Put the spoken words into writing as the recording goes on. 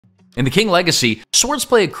In the King Legacy, swords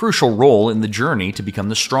play a crucial role in the journey to become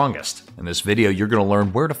the strongest. In this video, you're going to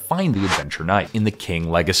learn where to find the Adventure Knight in the King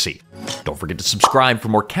Legacy. Don't forget to subscribe for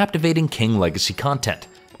more captivating King Legacy content.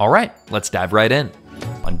 Alright, let's dive right in.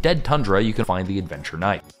 On Dead Tundra, you can find the Adventure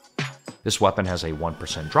Knight. This weapon has a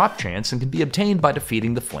 1% drop chance and can be obtained by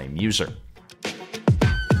defeating the Flame user.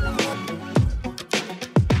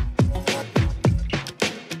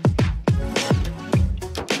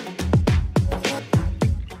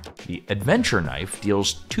 The Adventure Knife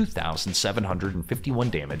deals 2,751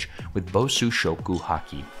 damage with Bosu Shoku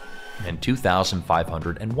Haki, and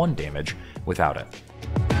 2,501 damage without it.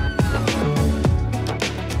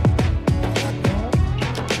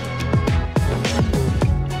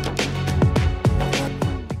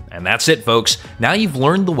 And that's it, folks. Now you've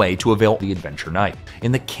learned the way to avail the Adventure Knight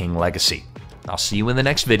in the King Legacy. I'll see you in the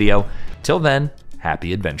next video. Till then,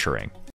 happy adventuring.